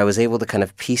language, I was able to kind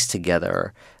of piece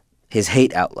together his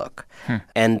hate outlook.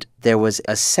 And there was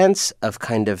a sense of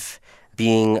kind of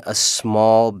being a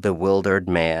small, bewildered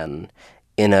man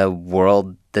in a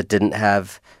world that didn't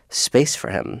have space for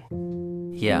him.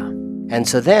 Yeah. And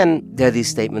so then there are these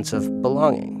statements of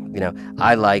belonging. You know,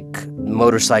 I like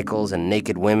motorcycles and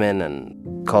naked women,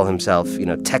 and call himself, you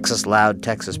know, Texas loud,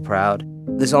 Texas proud.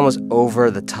 This almost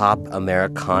over-the-top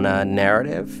Americana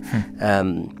narrative.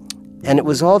 And it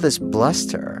was all this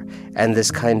bluster and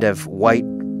this kind of white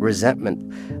resentment.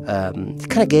 It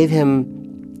kind of gave him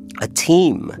a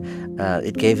team.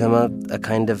 It gave him a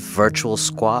kind of virtual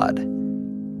squad.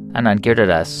 Anand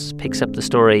Giridharadas picks up the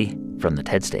story from the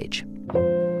TED stage.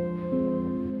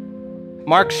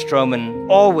 Mark Stroman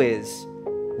always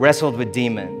wrestled with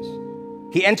demons.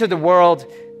 He entered the world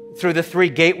through the 3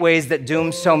 gateways that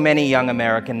doom so many young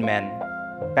American men: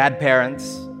 bad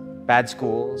parents, bad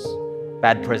schools,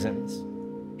 bad prisons.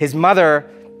 His mother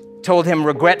told him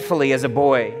regretfully as a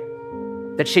boy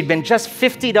that she'd been just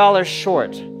 $50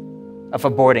 short of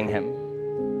aborting him.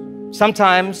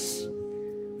 Sometimes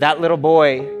that little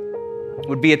boy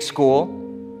would be at school,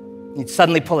 he'd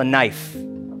suddenly pull a knife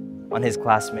on his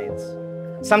classmates.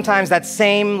 Sometimes that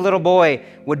same little boy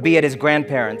would be at his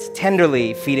grandparents',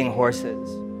 tenderly feeding horses.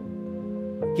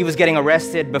 He was getting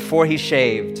arrested before he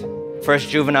shaved, first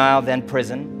juvenile, then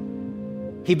prison.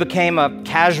 He became a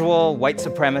casual white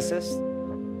supremacist,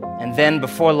 and then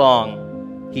before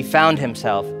long, he found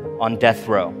himself on death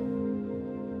row.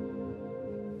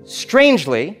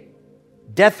 Strangely,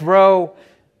 death row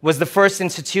was the first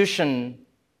institution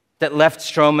that left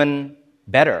Stroman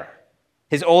better.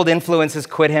 His old influences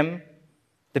quit him.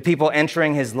 The people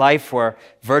entering his life were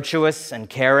virtuous and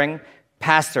caring,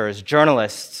 pastors,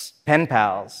 journalists, pen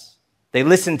pals. They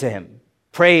listened to him,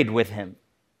 prayed with him,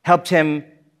 helped him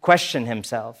question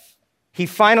himself. he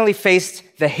finally faced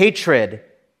the hatred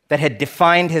that had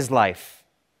defined his life.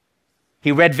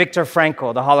 He read Viktor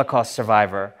Frankl, the Holocaust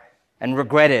survivor, and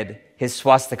regretted his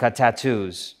swastika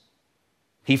tattoos.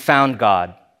 He found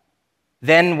God.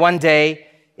 Then one day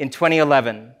in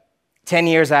 2011, 10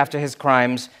 years after his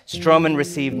crimes, Stroman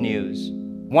received news.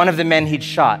 One of the men he'd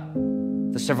shot,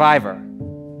 the survivor,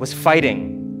 was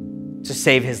fighting to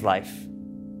save his life.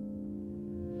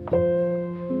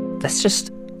 That's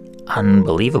just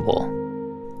unbelievable.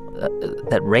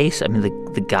 That race, I mean,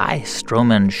 the guy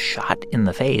Stroman shot in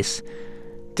the face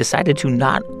decided to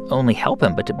not only help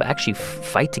him, but to actually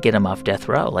fight to get him off death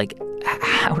row. Like,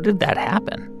 how did that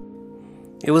happen?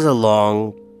 It was a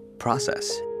long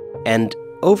process. And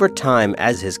over time,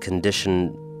 as his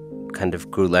condition kind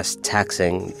of grew less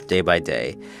taxing day by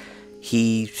day,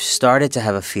 he started to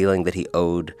have a feeling that he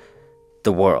owed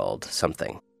the world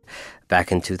something.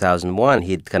 Back in 2001,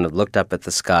 he'd kind of looked up at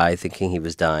the sky thinking he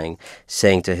was dying,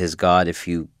 saying to his God, if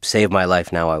you save my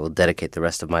life now, I will dedicate the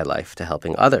rest of my life to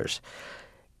helping others.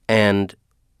 And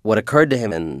what occurred to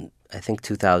him in, I think,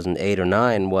 2008 or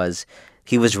 9 was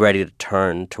he was ready to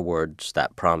turn towards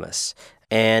that promise.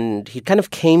 And he kind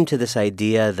of came to this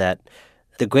idea that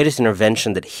the greatest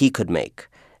intervention that he could make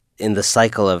in the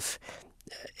cycle of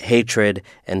hatred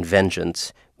and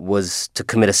vengeance was to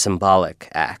commit a symbolic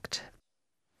act.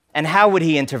 And how would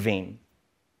he intervene?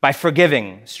 By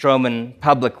forgiving Stroman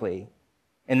publicly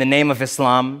in the name of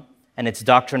Islam and its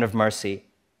doctrine of mercy.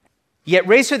 Yet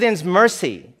Raisuddin's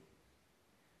mercy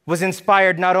was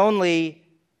inspired not only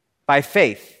by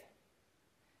faith.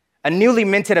 A newly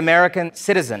minted American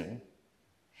citizen,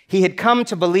 he had come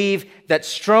to believe that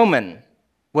Stroman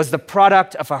was the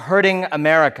product of a hurting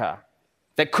America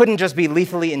that couldn't just be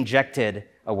lethally injected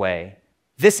away.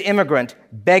 This immigrant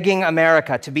begging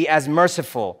America to be as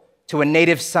merciful to a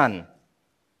native son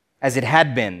as it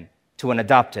had been to an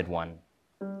adopted one.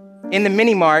 In the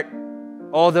mini-mart,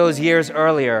 all those years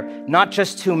earlier, not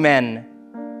just two men,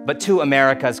 but two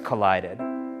Americas collided.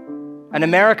 An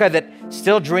America that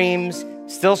still dreams,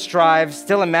 still strives,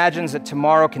 still imagines that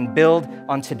tomorrow can build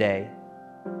on today.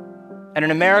 And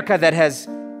an America that has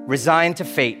resigned to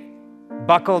fate,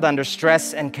 buckled under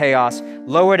stress and chaos,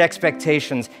 lowered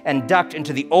expectations, and ducked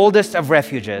into the oldest of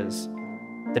refuges,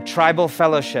 the tribal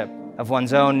fellowship of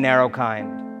one's own narrow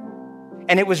kind.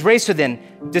 And it was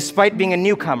Raisuddin, despite being a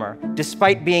newcomer,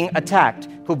 despite being attacked,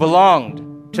 who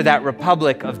belonged to that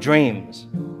republic of dreams.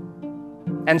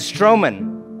 And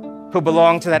Stroman, who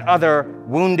belonged to that other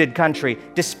wounded country,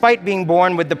 despite being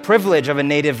born with the privilege of a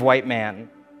native white man.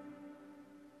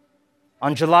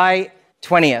 On July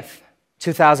 20th,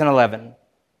 2011,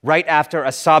 right after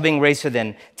a sobbing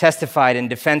Raisuddin testified in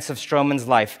defense of Stroman's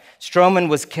life, Stroman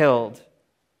was killed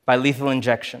by lethal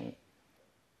injection.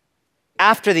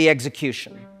 After the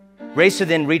execution,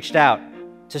 Raisuddin reached out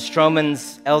to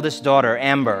Stroman's eldest daughter,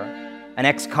 Amber, an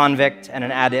ex-convict and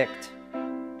an addict,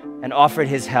 and offered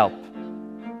his help.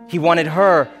 He wanted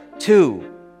her, too,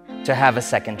 to have a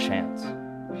second chance.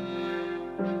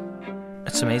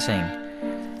 That's amazing.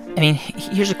 I mean,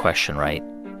 here's a question, right?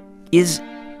 Is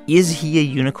he a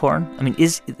unicorn? I mean,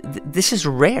 this is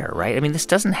rare, right? I mean, this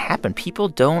doesn't happen.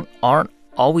 People aren't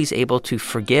always able to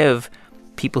forgive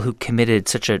people who committed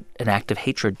such an act of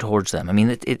hatred towards them. I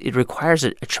mean, it requires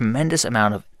a tremendous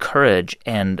amount of courage.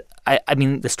 And I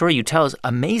mean, the story you tell is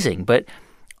amazing, but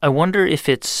I wonder if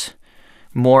it's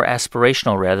more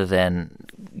aspirational rather than,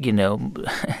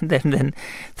 than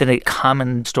a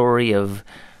common story of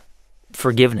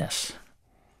forgiveness.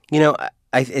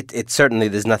 It certainly,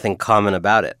 there's nothing common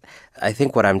about it. I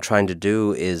think what I'm trying to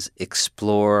do is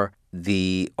explore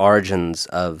the origins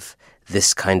of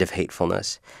this kind of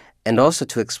hatefulness, and also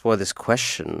to explore this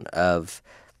question of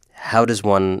how does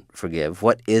one forgive?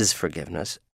 What is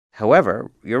forgiveness? However,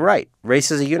 you're right.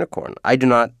 Race is a unicorn. I do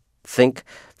not think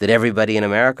that everybody in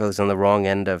America who's on the wrong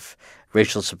end of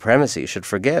racial supremacy should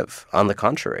forgive. On the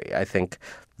contrary, I think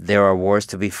there are wars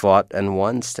to be fought and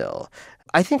won still.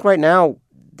 I think right now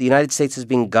the United States is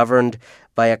being governed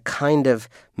by a kind of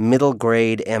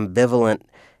middle-grade, ambivalent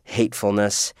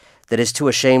hatefulness that is too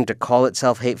ashamed to call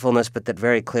itself hatefulness, but that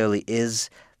very clearly is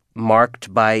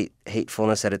marked by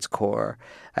hatefulness at its core.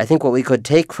 I think what we could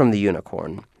take from the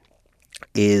unicorn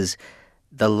is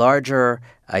the larger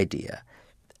idea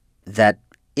that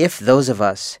if those of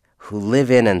us who live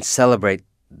in and celebrate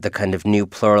the kind of new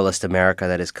pluralist America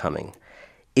that is coming,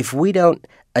 if we don't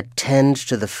attend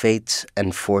to the fates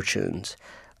and fortunes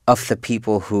of the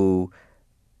people who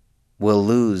will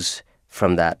lose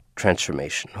from that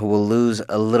transformation, who will lose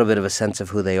a little bit of a sense of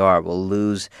who they are, will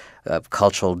lose a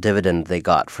cultural dividend they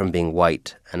got from being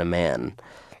white and a man,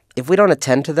 if we don't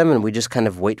attend to them and we just kind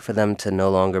of wait for them to no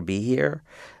longer be here,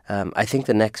 I think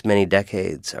the next many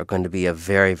decades are going to be a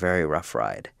very, very rough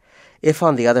ride. If,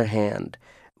 on the other hand,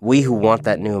 we who want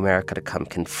that new America to come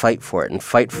can fight for it and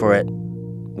fight for it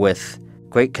with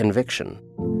great conviction,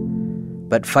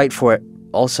 but fight for it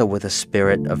also with a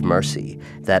spirit of mercy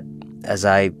that, as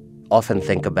I often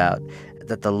think about,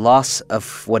 that the loss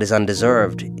of what is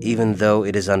undeserved, even though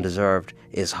it is undeserved,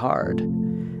 is hard.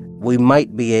 We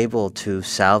might be able to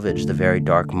salvage the very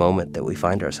dark moment that we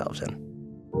find ourselves in.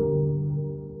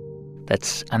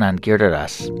 That's Anand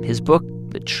Giridharadas. His book,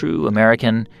 The True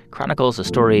American, chronicles the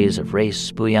stories of Ray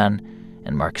Spuyan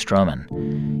and Mark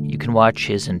Stroman. You can watch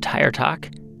his entire talk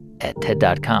at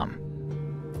TED.com.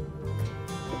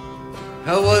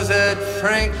 I was at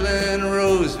Franklin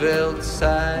Roosevelt's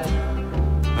side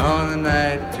on the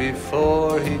night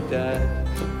before he died.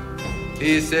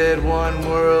 He said one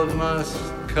world must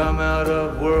come out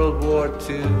of World War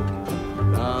II,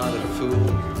 not a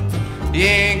fool.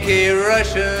 Yankee,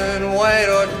 Russian, white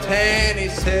or tan, he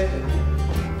said,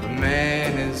 a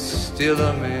man is still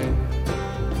a man.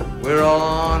 We're all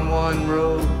on one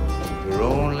road, we're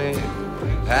only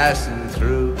passing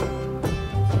through.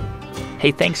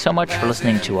 Hey, thanks so much for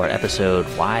listening to our episode,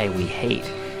 Why We Hate.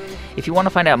 If you want to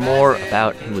find out more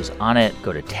about who was on it,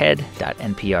 go to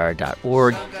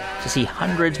ted.npr.org. To see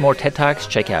hundreds more TED Talks,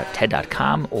 check out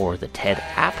TED.com or the TED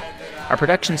app. Our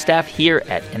production staff here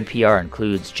at NPR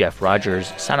includes Jeff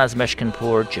Rogers, Sanaz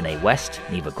Meshkinpour, Janae West,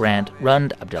 Neva Grant,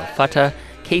 Rund Abdel Fattah,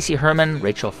 Casey Herman,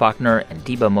 Rachel Faulkner, and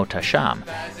Diba Motasham,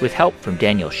 with help from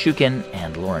Daniel Shukin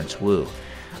and Lawrence Wu.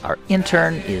 Our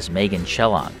intern is Megan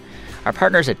Shellong. Our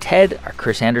partners at TED are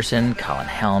Chris Anderson, Colin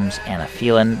Helms, Anna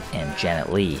Phelan, and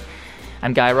Janet Lee.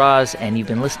 I'm Guy Raz, and you've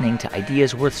been listening to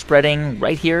Ideas Worth Spreading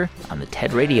right here on the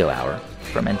TED Radio Hour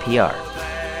from NPR.